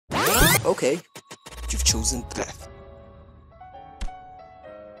okay, you've chosen death.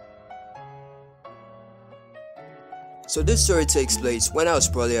 So this story takes place when I was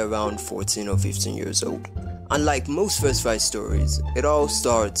probably around 14 or 15 years old. Unlike most first fight stories, it all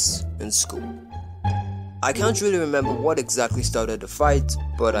starts in school. I can't really remember what exactly started the fight,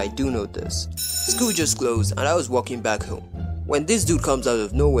 but I do know this. School just closed and I was walking back home when this dude comes out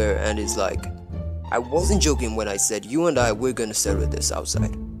of nowhere and is like, I wasn't joking when I said you and I were gonna settle this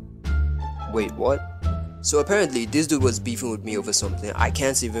outside. Wait, what? So apparently this dude was beefing with me over something I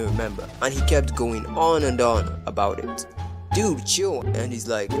can't even remember, and he kept going on and on about it. Dude, chill. And he's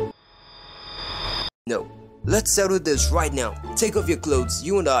like, no, let's settle this right now. Take off your clothes,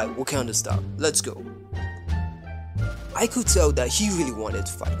 you and I will kinda stop. Let's go. I could tell that he really wanted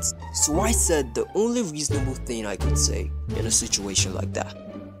to fight, so I said the only reasonable thing I could say in a situation like that.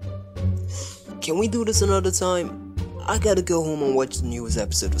 Can we do this another time? I gotta go home and watch the newest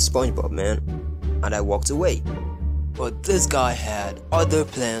episode of SpongeBob, man. And I walked away. But this guy had other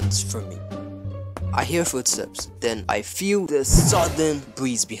plans for me. I hear footsteps, then I feel this sudden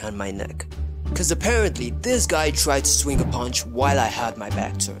breeze behind my neck. Cause apparently this guy tried to swing a punch while I had my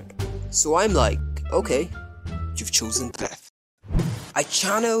back turned. So I'm like, okay, you've chosen death. I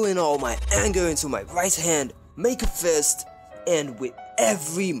channel in all my anger into my right hand, make a fist, and with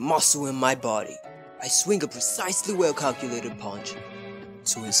every muscle in my body, I swing a precisely well calculated punch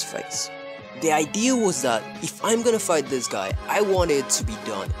to his face. The idea was that if I'm gonna fight this guy, I want it to be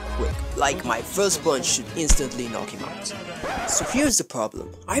done quick, like my first punch should instantly knock him out. So here's the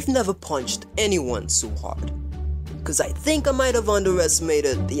problem, I've never punched anyone so hard, cause I think I might have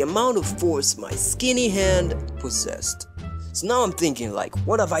underestimated the amount of force my skinny hand possessed. So now I'm thinking like,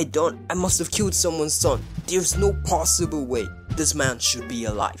 what have I done? I must have killed someone's son. There's no possible way this man should be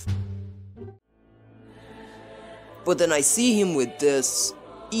alive. But then I see him with this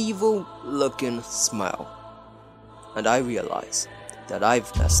evil looking smile, and I realize that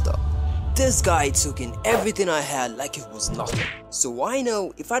I've messed up. This guy took in everything I had like it was nothing. So I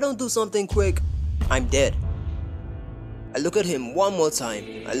know if I don't do something quick, I'm dead. I look at him one more time,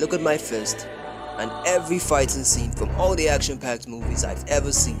 I look at my fist, and every fighting scene from all the action-packed movies I've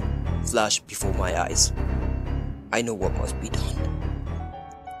ever seen flash before my eyes. I know what must be done.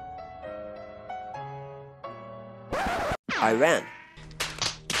 I ran.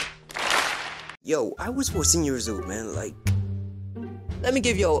 Yo, I was 14 years old, man, like... Let me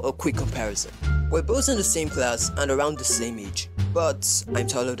give you a quick comparison. We're both in the same class and around the same age, but I'm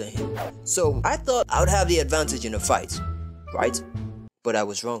taller than him. So I thought I would have the advantage in a fight, right? But I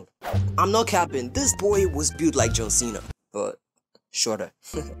was wrong. I'm not capping, this boy was built like John Cena, but shorter.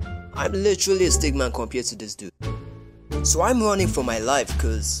 I'm literally a stickman compared to this dude. So I'm running for my life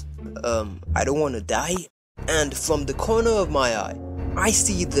cause, I don't want to die. And from the corner of my eye, I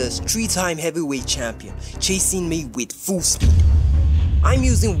see this 3-time heavyweight champion chasing me with full speed. I'm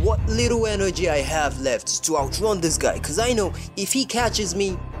using what little energy I have left to outrun this guy cause I know if he catches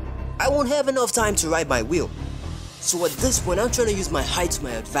me, I won't have enough time to ride my wheel. So at this point I'm trying to use my height to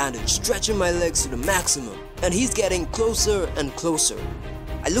my advantage, stretching my legs to the maximum, and he's getting closer and closer.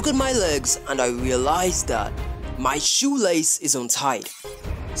 I look at my legs and I realize that my shoelace is untied.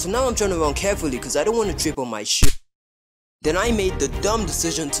 So now I'm trying to run carefully cause I don't want to trip on my shoe. Then I made the dumb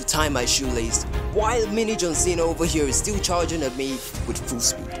decision to tie my shoelace while mini John Cena over here is still charging at me with full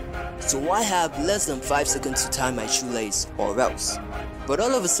speed. So I have less than 5 seconds to tie my shoelace or else. But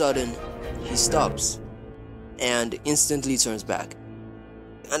all of a sudden, he stops and instantly turns back.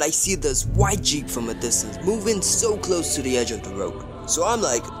 And I see this white Jeep from a distance moving so close to the edge of the road. So I'm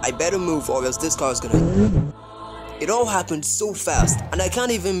like, I better move or else this car is gonna... It all happened so fast, and I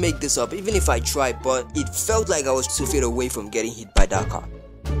can't even make this up even if I tried, but it felt like I was 2 feet away from getting hit by that car.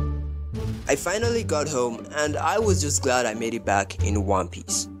 I finally got home, and I was just glad I made it back in one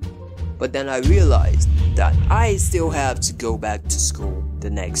piece. But then I realized that I still have to go back to school the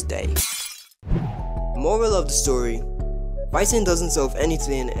next day. Moral of the story, fighting doesn't solve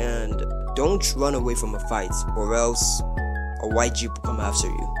anything, and don't run away from a fight or else a white Jeep will come after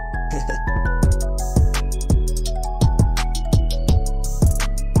you.